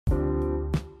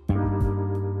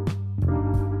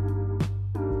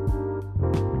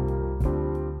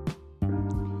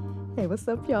what's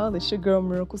up, y'all? It's your girl,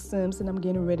 Miracle Sims, and I'm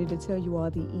getting ready to tell you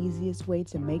all the easiest way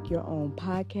to make your own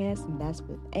podcast, and that's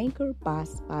with Anchor by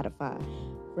Spotify.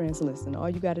 Friends, listen, all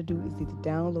you got to do is either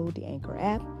download the Anchor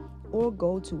app or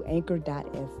go to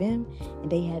anchor.fm, and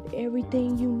they have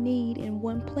everything you need in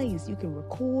one place. You can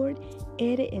record,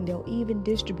 edit, and they'll even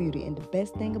distribute it. And the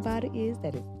best thing about it is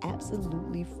that it's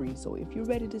absolutely free. So if you're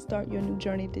ready to start your new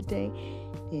journey today,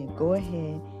 then go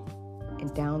ahead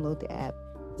and download the app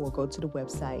or go to the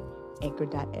website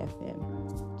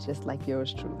anchor.fm, just like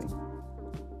yours truly.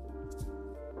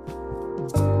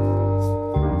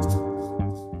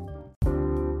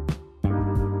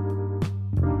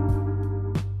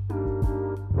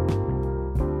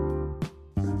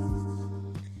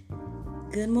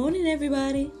 Good morning,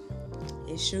 everybody.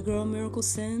 It's your girl, Miracle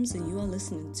Sims, and you are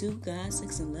listening to God,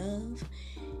 Sex, and Love,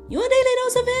 your daily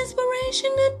dose of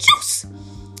inspiration and juice.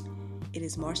 It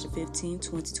is March the 15th,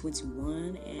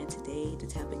 2021, and today the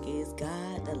topic is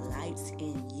God, the lights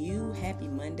in you. Happy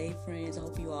Monday, friends. I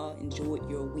hope you all enjoyed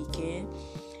your weekend.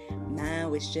 Mine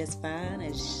was just fine.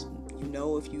 As you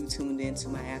know, if you tuned into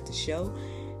my after show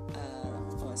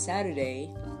on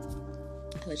Saturday,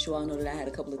 I let you all know that I had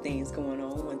a couple of things going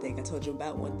on. One thing I told you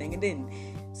about, one thing I didn't.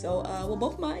 So,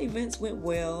 both my events went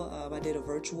well. I did a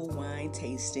virtual wine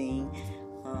tasting.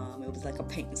 It was like a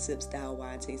paint and sip style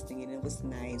wine tasting, and it was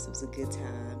nice. It was a good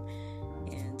time,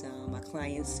 and my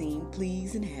clients seemed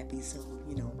pleased and happy. So,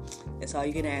 that's all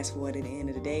you can ask for at the end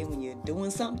of the day when you're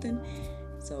doing something.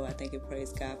 So I thank and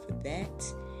praise God for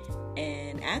that.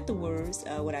 And afterwards,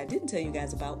 what I didn't tell you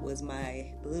guys about was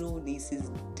my little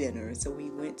niece's dinner. So we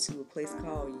went to a place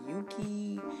called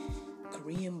Yuki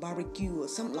Korean barbecue or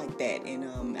something like that,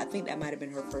 and I think that might have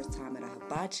been her first time at a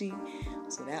hibachi,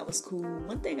 so that was cool.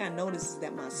 One thing I noticed is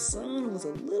that my son was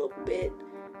a little bit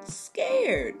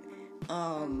scared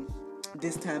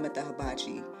this time at the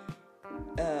hibachi.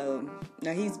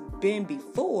 Now he's been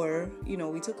before,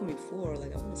 we took him before,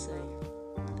 like I want to say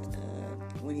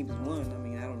when he was 1. I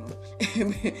mean, I don't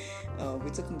know. We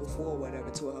took him before whatever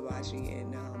to a hibachi,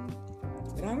 and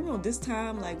but I don't know, this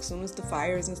time, like, as soon as the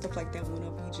fires and stuff like that went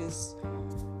up, he just,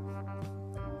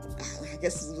 I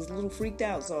guess he was a little freaked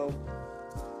out. So,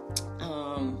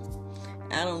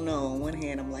 I don't know. On one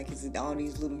hand, I'm like, is it all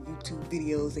these little YouTube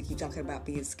videos that keep talking about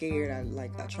being scared? I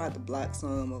tried to block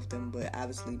some of them, but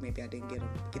obviously maybe I didn't get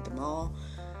them all.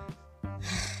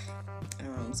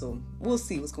 So we'll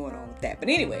see what's going on with that. But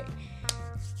anyway,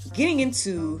 getting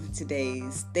into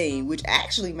today's thing, which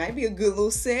actually might be a good little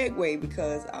segue,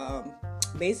 because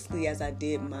basically, as I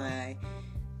did my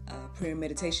prayer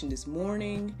meditation this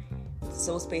morning, the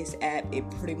Soul Space app, it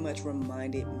pretty much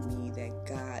reminded me that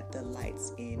God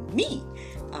delights in me.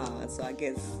 So I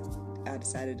guess I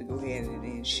decided to go ahead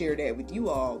and share that with you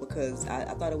all, because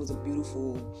I thought it was a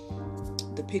beautiful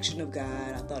depiction of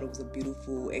God. I thought it was a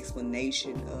beautiful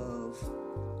explanation of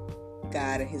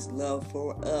God and His love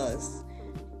for us.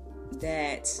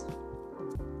 That,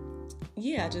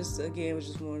 I just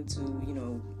wanted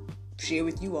to, share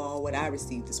with you all what I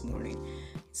received this morning.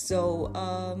 So,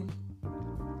 so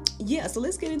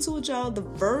let's get into it, y'all. The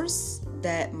verse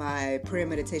that my prayer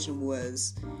meditation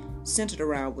was centered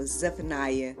around was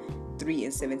Zephaniah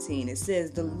 3:17. It says,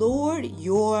 "The Lord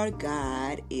your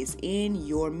God is in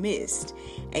your midst,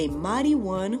 a mighty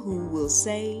one who will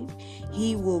save.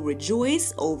 He will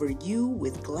rejoice over you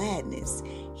with gladness.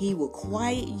 He will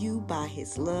quiet you by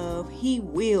His love. He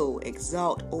will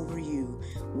exalt over you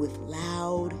with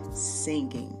loud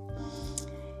singing."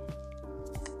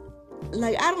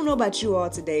 Like, I don't know about you all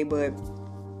today, but,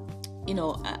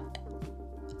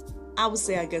 I would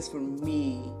say, I guess for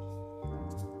me,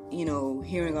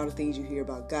 hearing all the things you hear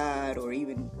about God, or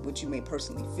even what you may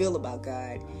personally feel about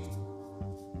God,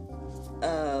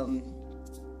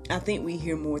 I think we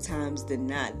hear more times than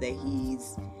not that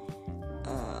He's,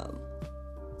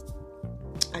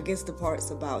 I guess the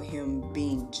parts about Him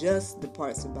being just, the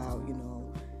parts about,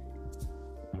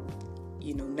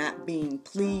 not being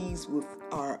pleased with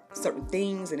our certain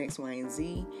things and X, Y, and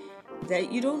Z,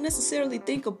 that you don't necessarily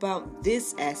think about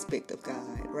this aspect of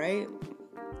God, right?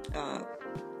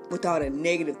 With all the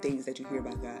negative things that you hear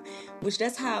about God, which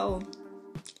that's how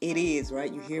it is,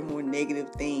 right? You hear more negative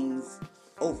things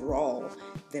overall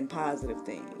than positive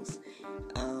things.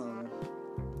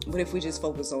 But if we just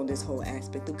focus on this whole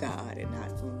aspect of God and not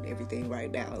on everything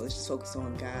right now, let's just focus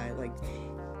on God. Like,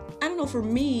 I don't know, for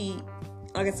me,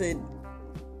 like I said,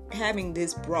 having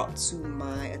this brought to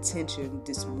my attention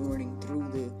this morning through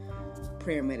the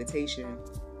prayer meditation,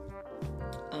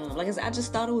 like I said, I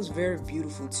just thought it was very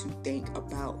beautiful to think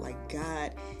about, like,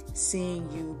 God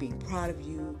seeing you, being proud of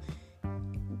you,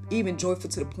 even joyful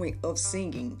to the point of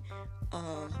singing.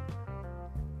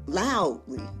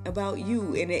 loudly about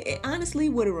you. And it honestly,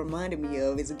 what it reminded me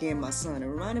of is, again, my son. It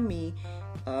reminded me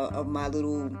of my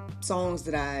little songs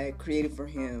that I created for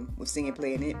him with Sing and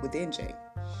Play It with NJ.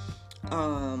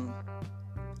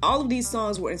 All of these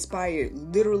songs were inspired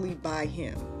literally by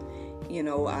him. You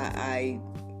know, I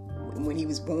when he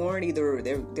was born, either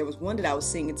there was one that I was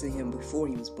singing to him before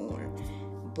he was born,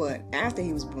 but after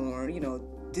he was born, you know,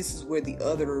 this is where the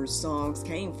other songs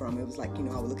came from. It was like, you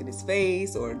know, I would look at his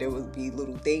face, or there would be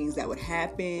little things that would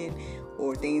happen,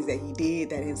 or things that he did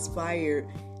that inspired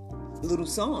little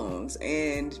songs.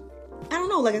 And I don't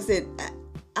know, like I said,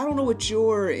 I don't know what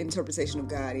your interpretation of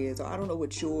God is, or I don't know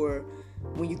what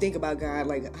when you think about God,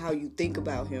 like how you think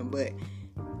about him, but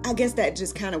I guess that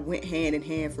just kind of went hand in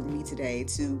hand for me today,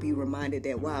 to be reminded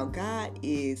that, wow, God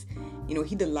is, you know,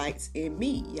 he delights in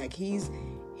me. Like he's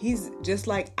just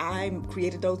like I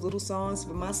created those little songs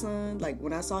for my son. Like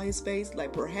when I saw his face,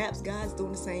 like perhaps God's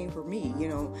doing the same for me, you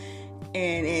know.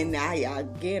 And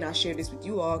I share this with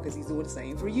you all because he's doing the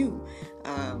same for you.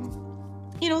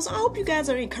 You know, so I hope you guys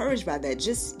are encouraged by that,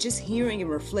 just hearing and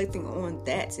reflecting on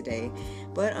that today.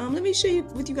 But let me share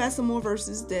with you guys some more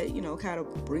verses that, you know, kind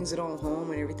of brings it on home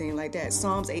and everything like that.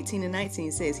 Psalms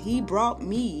 18:19 says, he brought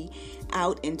me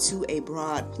out into a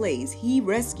broad place. He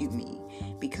rescued me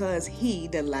because he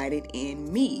delighted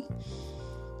in me.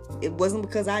 It wasn't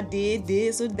because I did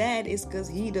this or that. It's because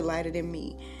he delighted in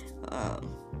me.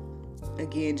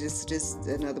 Again, just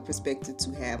another perspective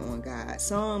to have on God.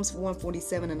 Psalms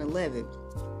 147:11.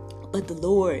 But the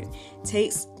Lord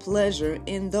takes pleasure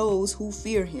in those who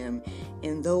fear him,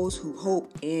 in those who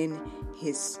hope in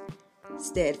his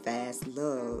steadfast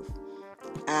love.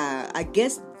 I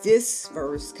guess this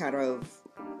verse kind of,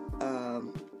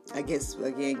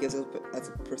 again, gives us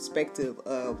a perspective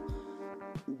of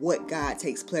what God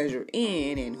takes pleasure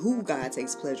in and who God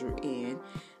takes pleasure in.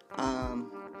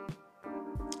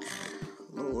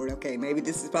 Lord, okay, maybe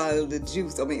this is probably the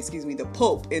juice. The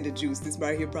pulp in the juice. This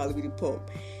right here probably be the pulp.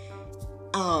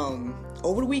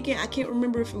 Over the weekend, I can't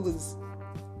remember if it was,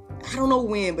 I don't know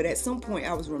when, but at some point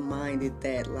I was reminded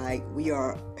that, like, we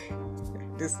are,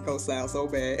 this is gonna sound so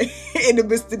bad in the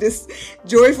midst of this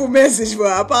joyful message, but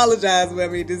I apologize. I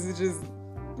mean, this is just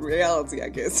reality, I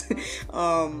guess.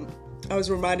 I was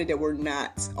reminded that we're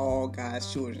not all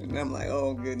God's children. And I'm like,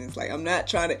 oh goodness, like, I'm not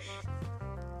trying to,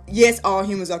 yes, all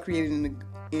humans are created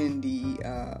in the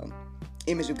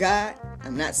image of God.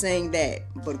 I'm not saying that,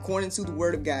 but according to the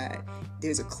Word of God,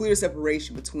 there's a clear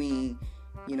separation between,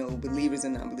 you know, believers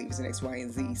and non-believers in X, Y,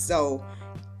 and Z. So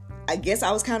I guess I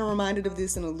was kind of reminded of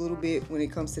this in a little bit when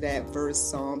it comes to that verse,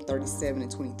 Psalm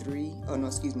 37:23. Oh no,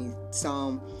 excuse me,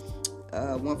 Psalm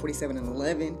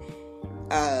 147:11.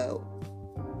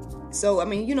 So I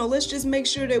mean, you know, let's just make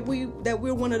sure that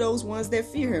we're one of those ones that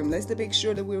fear him. Let's make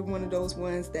sure that we're one of those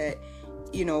ones that,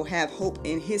 you know, have hope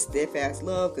in his steadfast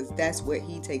love, because that's what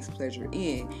he takes pleasure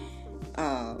in.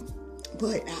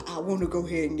 But I want to go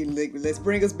ahead and let's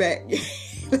bring us back.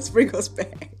 Let's bring us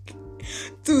back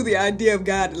to the idea of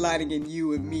God delighting in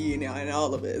you and me and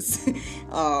all of us.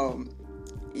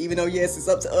 Even though, yes, it's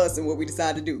up to us and what we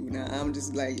decide to do. Now, I'm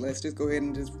just like, let's just go ahead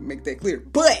and just make that clear.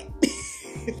 But,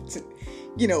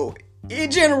 you know, in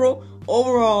general,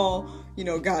 overall, you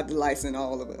know, God delights in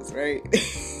all of us, right?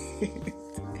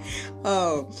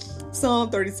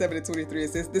 Psalm 37:23,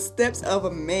 it says, the steps of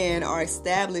a man are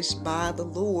established by the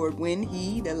Lord when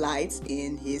he delights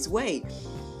in his way.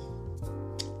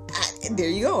 There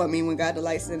you go. I mean, when God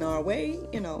delights in our way,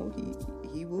 you know,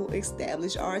 he will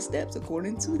establish our steps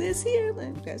according to this here.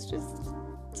 Like, that's just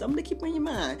something to keep in your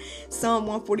mind. Psalm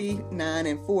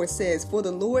 149:4 says, for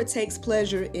the Lord takes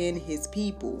pleasure in his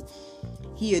people.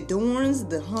 He adorns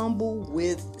the humble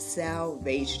with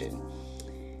salvation.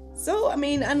 So, I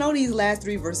mean, I know these last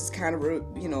three verses kind of,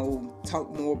 you know,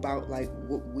 talk more about like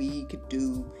what we could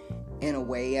do in a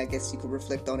way. I guess you could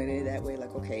reflect on it in that way.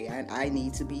 Like, okay, I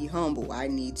need to be humble. I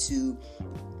need to,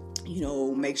 you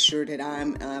know, make sure that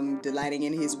I'm delighting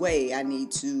in his way. I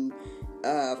need to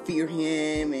fear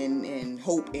him and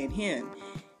hope in him.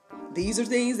 These are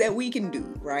things that we can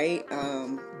do, right?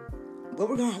 But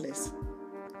regardless,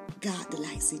 God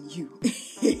delights in you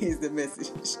is the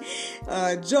message.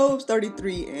 Job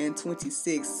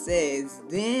 33:26 says,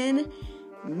 then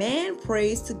man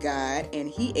prays to God and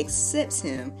he accepts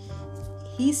him.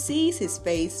 He sees his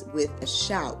face with a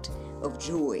shout of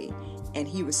joy, and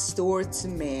he restores to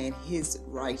man his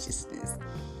righteousness.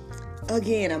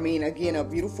 Again, a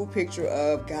beautiful picture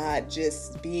of God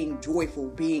just being joyful,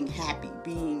 being happy,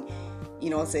 being,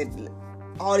 you know, I said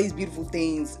all these beautiful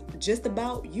things just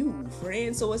about you,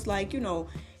 friend. So it's like, you know,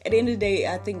 at the end of the day,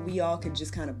 I think we all can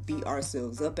just kind of beat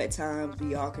ourselves up at times.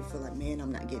 We all can feel like, man,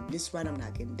 I'm not getting this right. I'm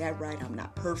not getting that right. I'm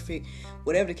not perfect.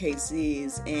 Whatever the case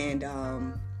is. And,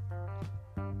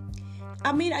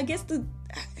 I guess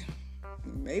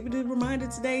maybe the reminder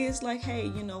today is like, hey,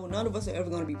 none of us are ever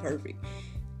going to be perfect.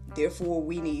 Therefore,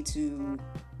 we need to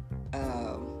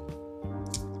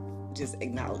just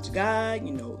acknowledge God,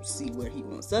 see what he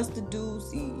wants us to do,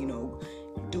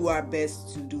 do our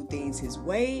best to do things his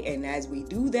way. And as we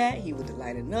do that, he will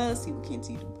delight in us. He will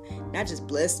continue to not just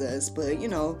bless us, but,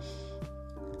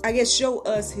 I guess show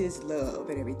us his love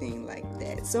and everything like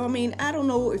that. So, I don't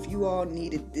know if you all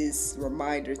needed this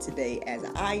reminder today as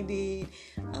I did.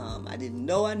 I didn't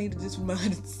know I needed this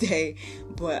reminder today,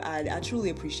 but I truly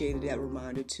appreciated that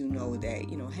reminder to know that,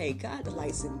 hey, God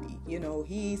delights in me.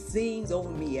 He sings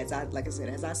over me as I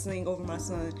sing over my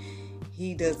son.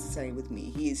 He does the same with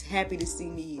me. He is happy to see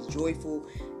me. He's joyful.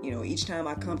 Each time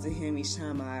I come to him, each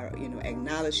time I,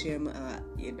 acknowledge him,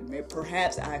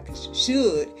 perhaps I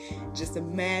should just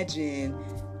imagine,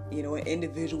 an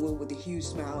individual with a huge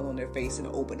smile on their face and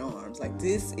open arms. Like,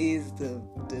 this is the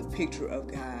picture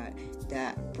of God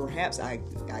that perhaps I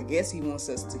guess he wants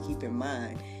us to keep in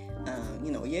mind.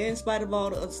 In spite of all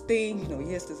the other things,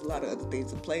 yes, there's a lot of other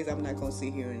things in place. I'm not going to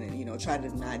sit here and, try to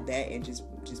deny that and just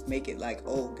make it like,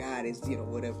 oh, God is,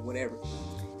 whatever.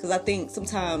 Because I think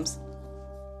sometimes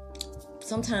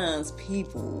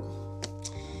people,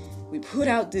 we put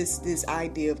out this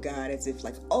idea of God as if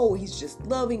like, oh, he's just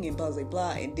loving and blah, blah,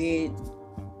 blah. And then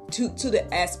to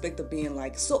the aspect of being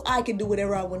like, so I can do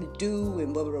whatever I want to do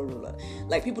and blah, blah, blah, blah.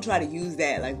 Like, people try to use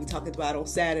that, like we talked about on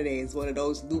Saturday, as one of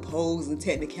those loopholes and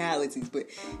technicalities, but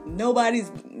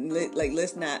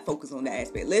let's not focus on that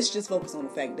aspect. Let's just focus on the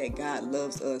fact that God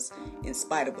loves us in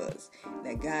spite of us.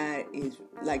 That God is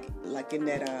like in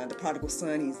that the prodigal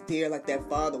son, he's there like that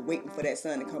father waiting for that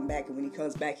son to come back, and when he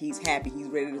comes back, he's happy, he's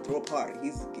ready to throw a party,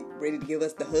 he's ready to give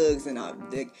us the hugs and all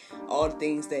the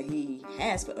things that he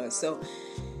has for us. So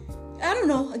I don't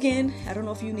know. Again, I don't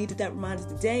know if you needed that reminder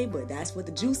today, but that's what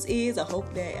the juice is. I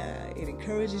hope that it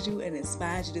encourages you and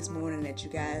inspires you this morning, that you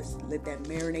guys let that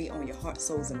marinate on your heart,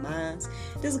 souls, and minds.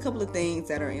 There's a couple of things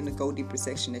that are in the Go Deeper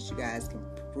section that you guys can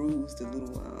peruse, the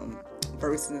little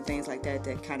verses and things like that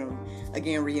kind of,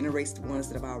 again, reiterates the ones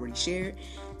that I've already shared.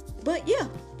 But yeah,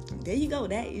 there you go.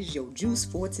 That is your juice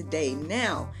for today.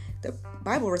 Now, the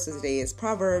Bible verse of today is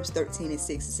Proverbs 13:6.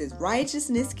 It says,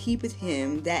 righteousness keepeth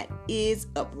him that is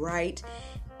upright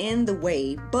in the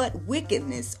way, but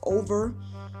wickedness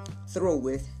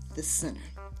overthroweth the sinner.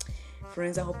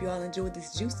 Friends, I hope you all enjoyed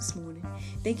this juice this morning.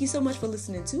 Thank you so much for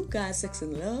listening to God, Sex,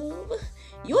 and Love,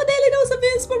 your daily dose of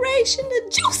inspiration,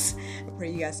 the juice. I pray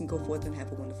you guys can go forth and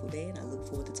have a wonderful day, and I look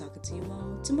forward to talking to you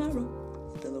all tomorrow,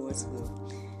 with the Lord's will.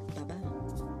 Bye-bye.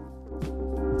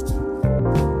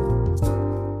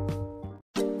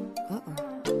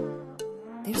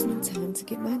 There's no time to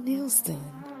get my nails done.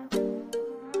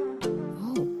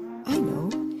 Oh, I know.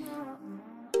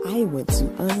 I went to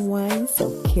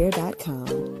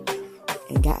unwindselfcare.com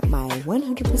and got my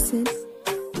 100%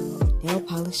 nail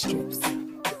polish strips.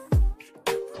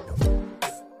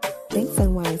 Thanks,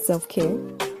 Unwind Self Care.